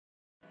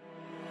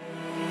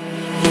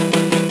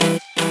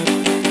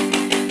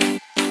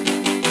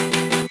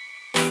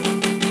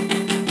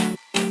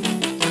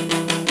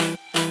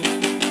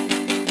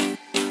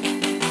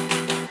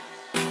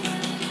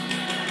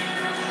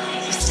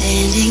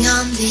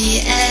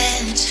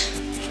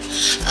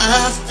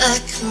off a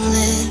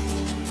cliff.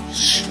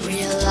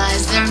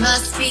 Realize there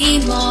must be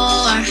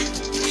more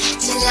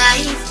to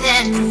life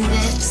than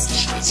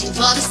this. Reaching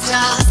for the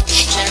stars,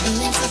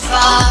 traveling so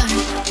far,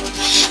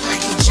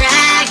 like a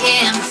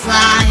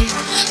dragonfly.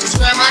 Just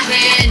grab my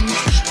hand,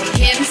 we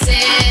can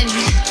sin.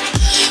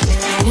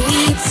 Where I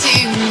need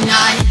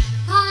tonight.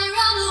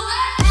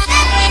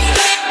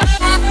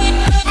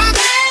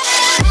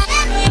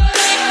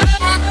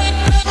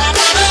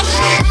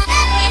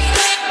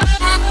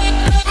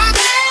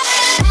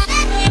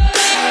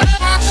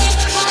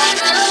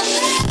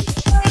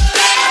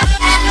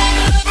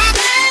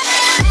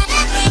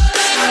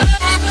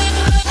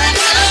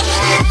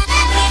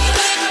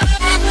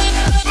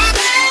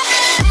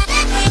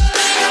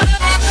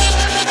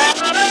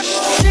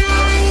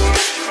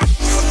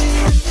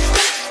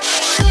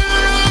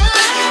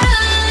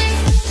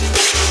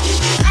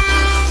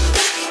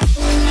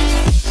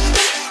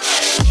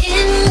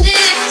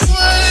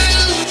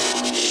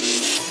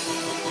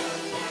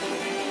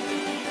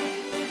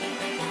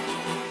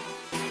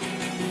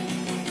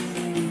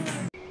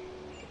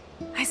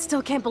 I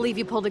still can't believe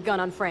you pulled a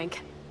gun on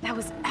Frank. That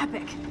was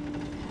epic.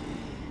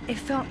 It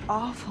felt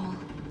awful.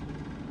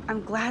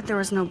 I'm glad there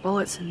was no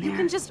bullets in there. You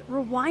can just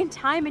rewind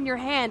time in your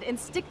hand and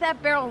stick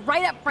that barrel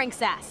right up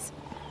Frank's ass.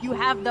 You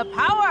have the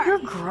power! You're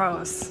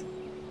gross.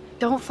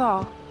 Don't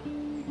fall.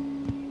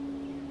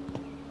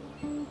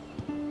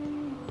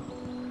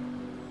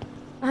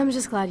 I'm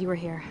just glad you were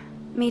here.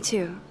 Me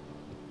too,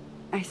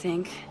 I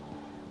think.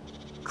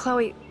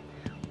 Chloe,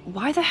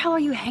 why the hell are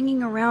you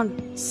hanging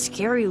around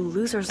scary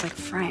losers like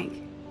Frank?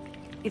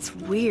 It's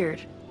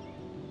weird.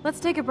 Let's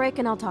take a break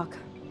and I'll talk.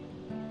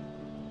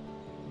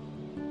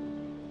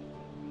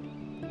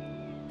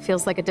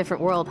 Feels like a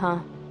different world, huh?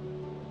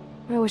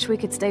 I wish we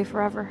could stay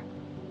forever.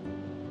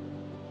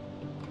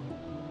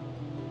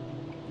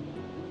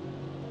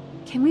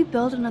 Can we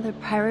build another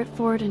pirate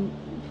fort and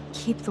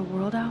keep the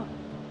world out?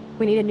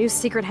 We need a new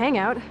secret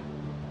hangout.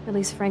 At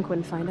least Frank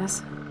wouldn't find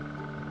us.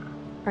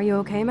 Are you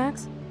okay,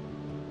 Max?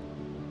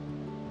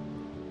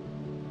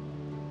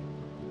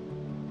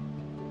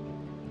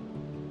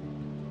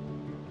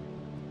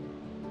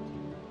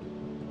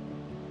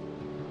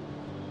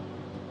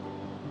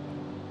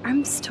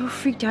 I'm still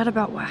freaked out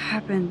about what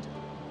happened.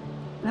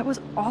 That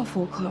was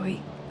awful,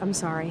 Chloe. I'm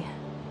sorry.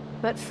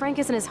 But Frank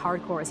isn't as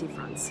hardcore as he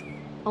fronts.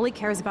 All he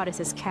cares about is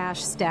his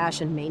cash,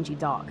 stash, and mangy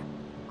dog.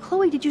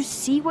 Chloe, did you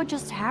see what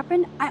just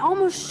happened? I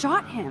almost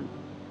shot him.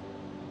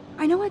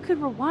 I know I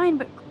could rewind,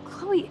 but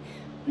Chloe,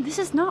 this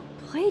is not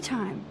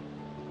playtime.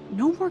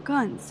 No more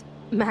guns.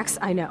 Max,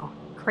 I know.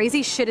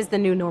 Crazy shit is the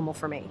new normal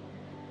for me.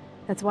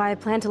 That's why I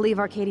plan to leave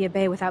Arcadia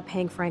Bay without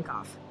paying Frank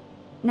off.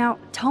 Now,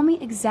 tell me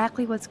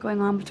exactly what's going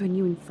on between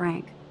you and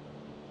Frank.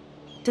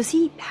 Does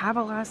he have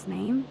a last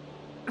name?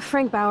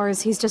 Frank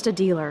Bowers, he's just a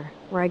dealer,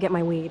 where I get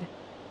my weed.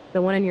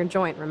 The one in your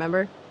joint,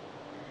 remember?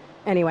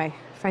 Anyway,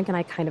 Frank and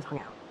I kind of hung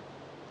out.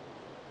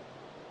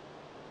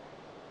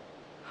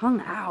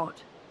 Hung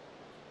out?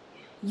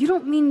 You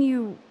don't mean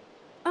you...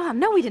 Oh,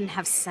 no, we didn't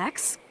have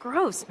sex.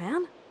 Gross,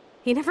 man.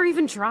 He never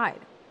even tried.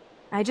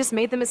 I just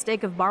made the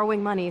mistake of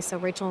borrowing money so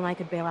Rachel and I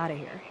could bail out of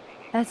here.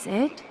 That's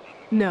it?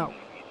 No.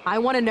 I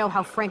want to know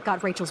how Frank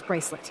got Rachel's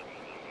bracelet.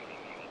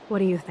 What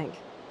do you think?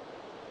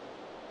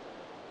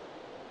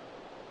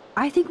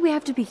 I think we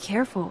have to be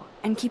careful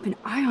and keep an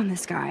eye on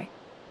this guy.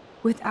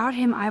 Without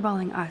him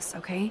eyeballing us,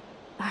 okay?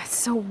 It's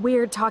so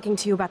weird talking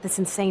to you about this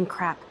insane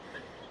crap.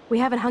 We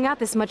haven't hung out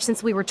this much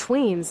since we were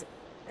tweens,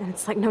 and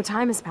it's like no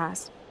time has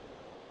passed.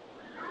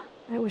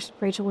 I wish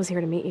Rachel was here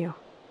to meet you.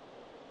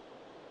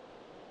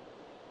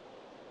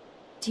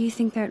 Do you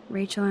think that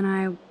Rachel and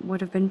I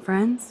would have been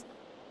friends?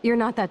 You're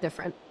not that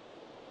different.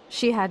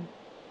 She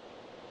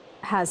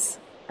has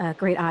a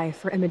great eye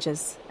for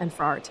images and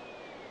for art.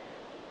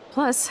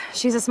 Plus,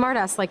 she's a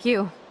smartass like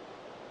you.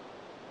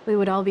 We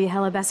would all be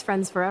hella best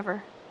friends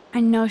forever. I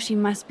know she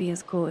must be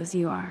as cool as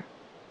you are.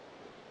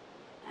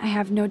 I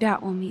have no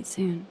doubt we'll meet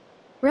soon.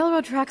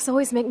 Railroad tracks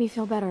always make me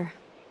feel better.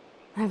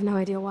 I have no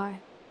idea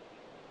why.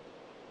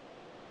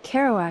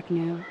 Kerouac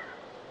knew.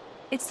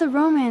 It's the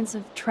romance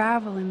of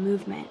travel and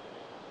movement.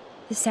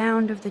 The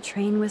sound of the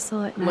train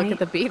whistle at night. Look at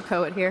the beat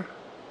poet here.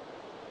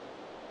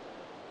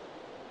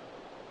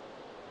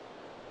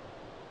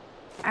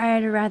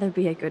 I'd rather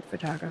be a good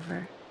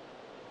photographer.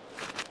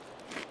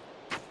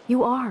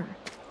 You are.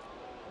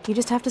 You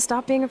just have to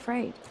stop being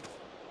afraid.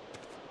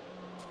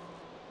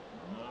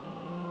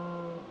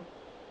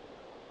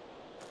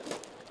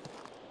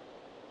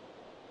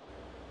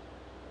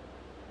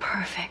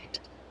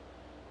 Perfect.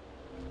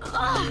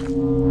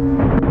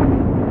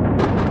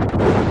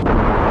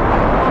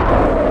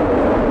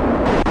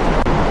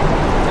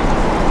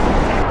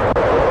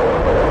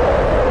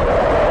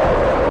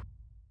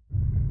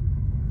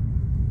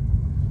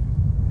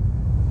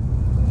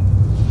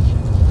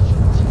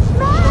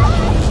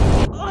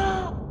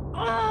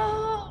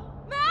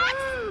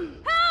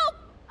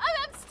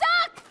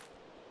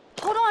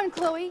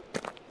 Chloe.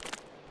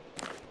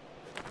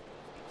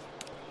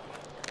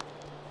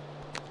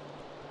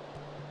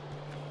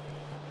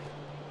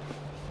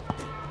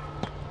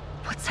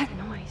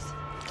 noise?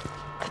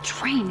 The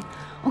train!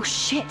 Oh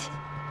shit!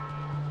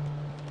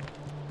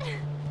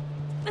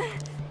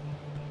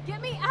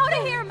 Get me out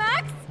of here,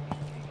 Max!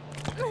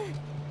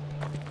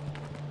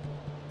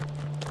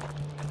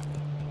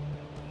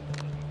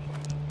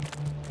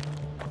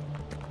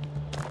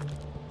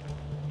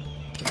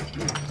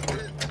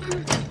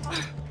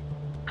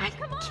 I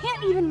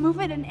can't even move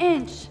it an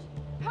inch!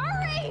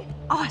 Hurry!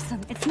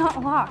 Awesome, it's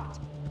not locked.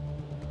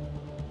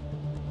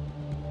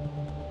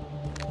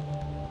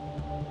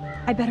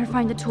 I better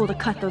find a tool to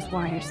cut those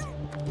wires.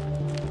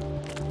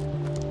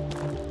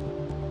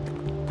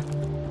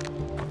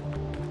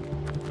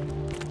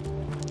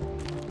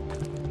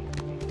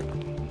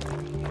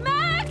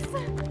 Max!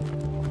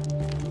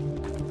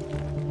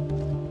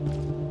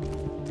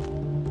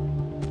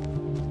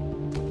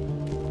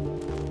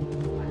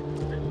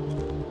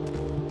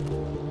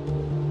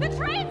 The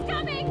train's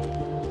coming!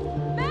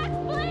 Max,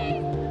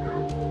 please!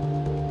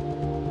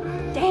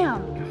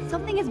 Damn!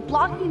 Something is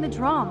blocking the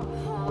drum.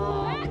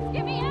 Max,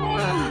 get me out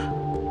of here!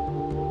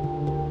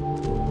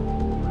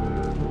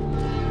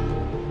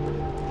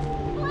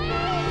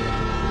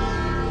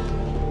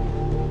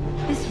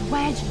 This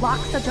wedge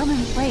locks the drum in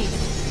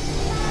place.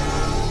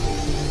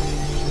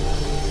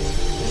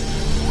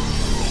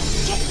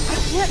 Shit, I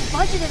can't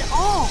budge it at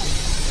all.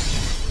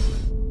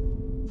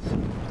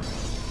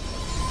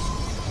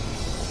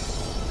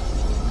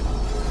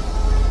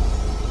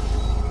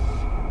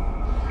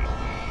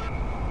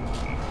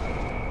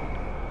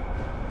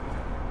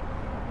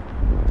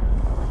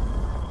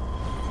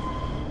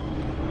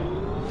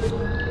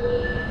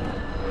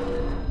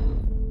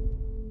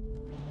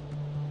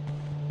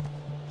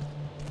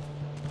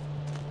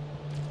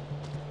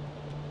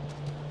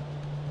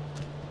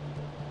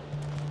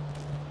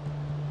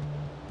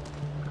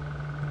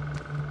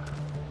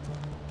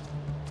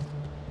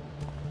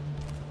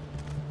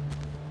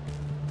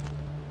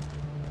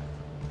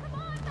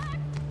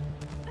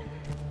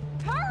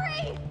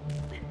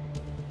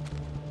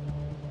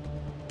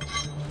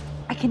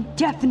 I can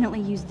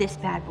definitely use this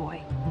bad boy.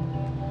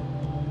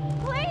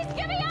 Please,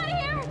 get me out of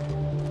here!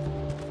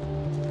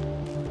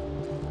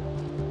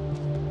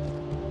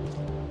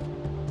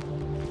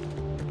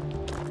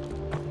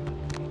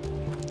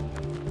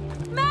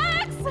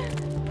 Max!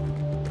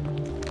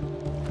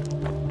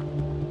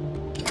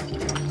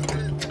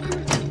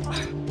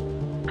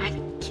 I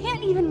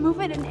can't even move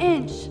it an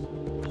inch.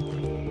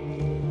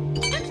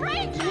 The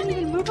train's Can't coming!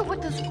 even move it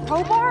with this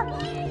crowbar?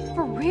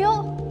 For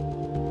real?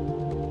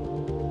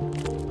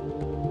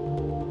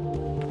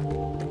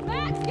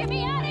 Max, get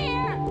me out of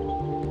here!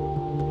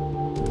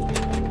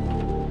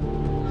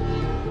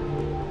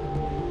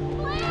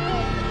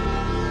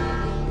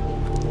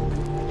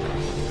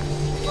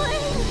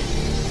 Please!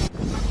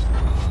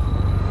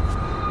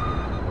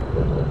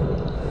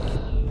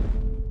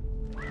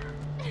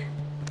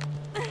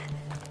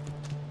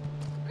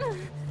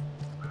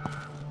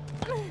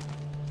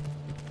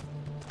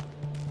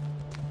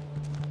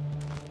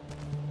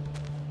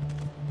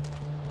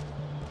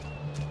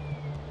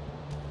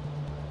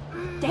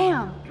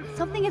 Damn!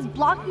 Something is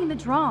blocking the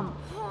drum.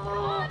 Come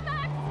on,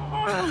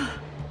 Max!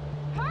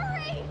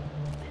 Hurry!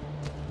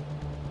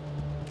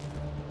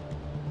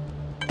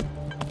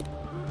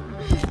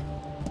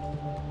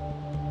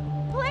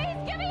 Please,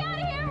 get me out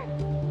of here!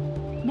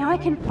 Now I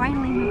can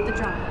finally move the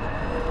drum.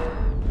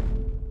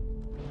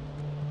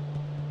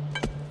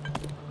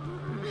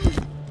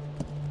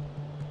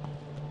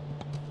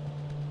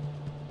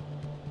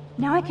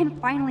 Now I can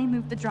finally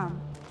move the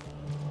drum.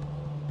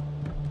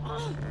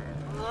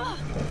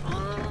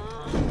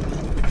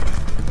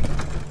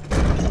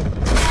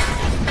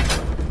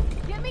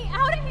 Get me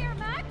out of here,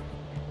 Max!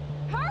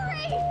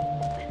 Hurry!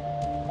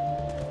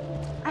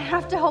 I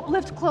have to help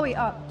lift Chloe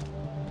up.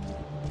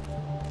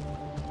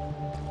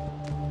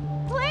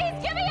 Please,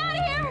 get me out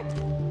of here!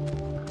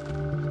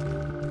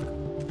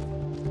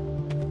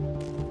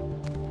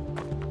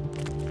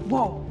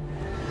 Whoa.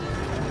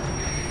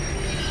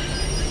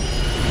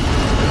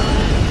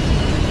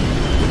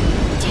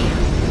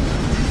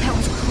 That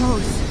was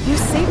close. You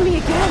saved me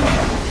again!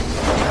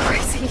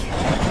 Crazy.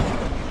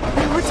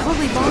 We were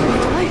totally bombing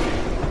the life.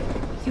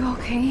 You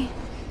okay?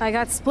 I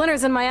got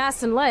splinters in my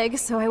ass and leg,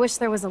 so I wish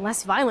there was a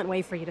less violent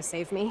way for you to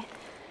save me.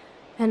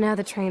 And now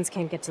the trains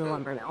can't get to the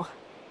lumber mill.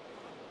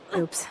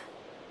 Oops.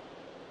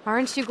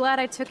 Aren't you glad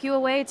I took you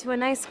away to a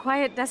nice,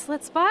 quiet,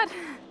 desolate spot?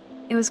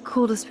 It was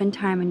cool to spend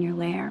time in your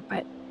lair,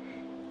 but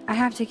I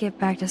have to get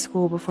back to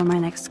school before my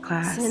next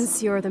class.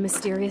 Since you're the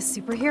mysterious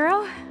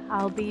superhero,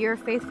 I'll be your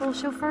faithful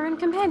chauffeur and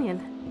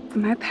companion.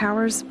 My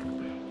powers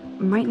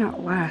might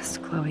not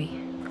last, Chloe.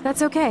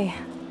 That's okay.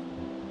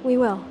 We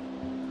will.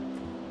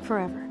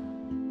 Forever.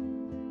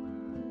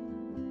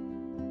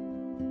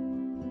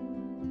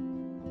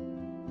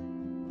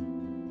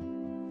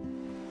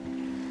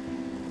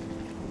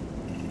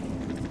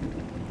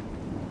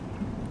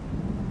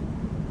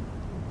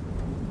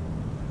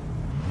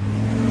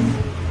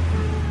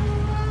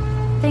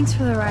 Thanks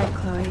for the ride,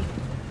 Chloe.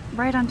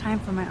 Right on time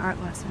for my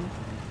art lesson.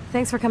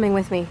 Thanks for coming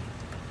with me.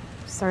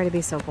 Sorry to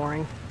be so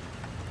boring.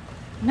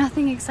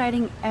 Nothing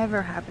exciting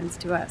ever happens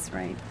to us,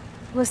 right?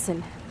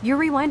 Listen, your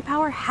rewind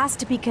power has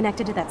to be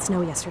connected to that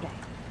snow yesterday.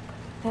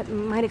 That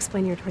might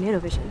explain your tornado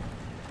vision.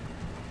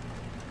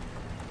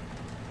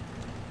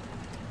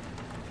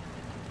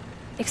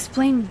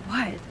 Explain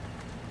what?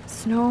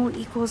 Snow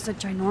equals a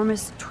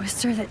ginormous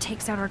twister that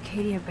takes out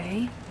Arcadia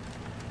Bay?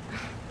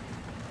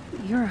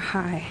 You're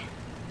high.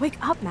 Wake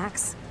up,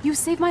 Max. You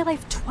saved my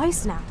life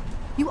twice now.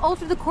 You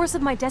altered the course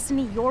of my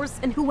destiny, yours,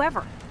 and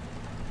whoever.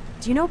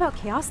 Do you know about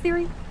chaos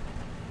theory?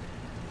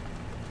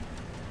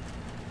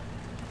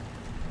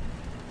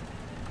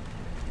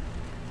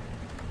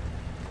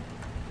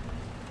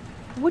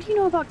 What do you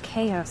know about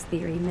chaos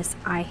theory, Miss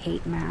I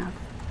Hate Math?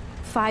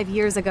 5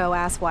 years ago,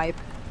 asswipe.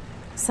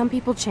 Some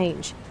people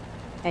change.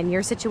 And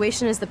your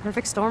situation is the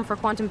perfect storm for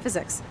quantum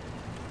physics.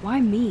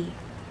 Why me?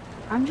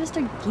 I'm just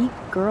a geek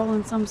girl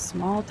in some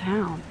small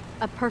town.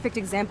 A perfect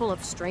example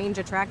of strange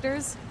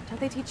attractors? Don't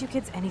they teach you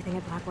kids anything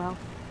at Blackwell?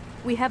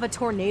 We have a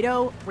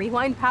tornado,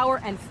 rewind power,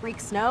 and freak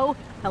snow.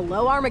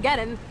 Hello,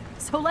 Armageddon.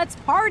 So let's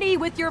party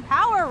with your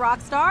power,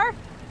 Rockstar!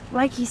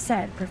 Like he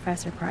said,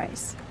 Professor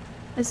Price,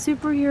 a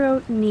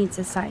superhero needs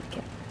a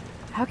sidekick.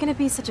 How can it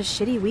be such a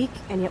shitty week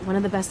and yet one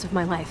of the best of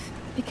my life?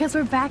 Because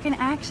we're back in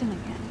action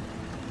again.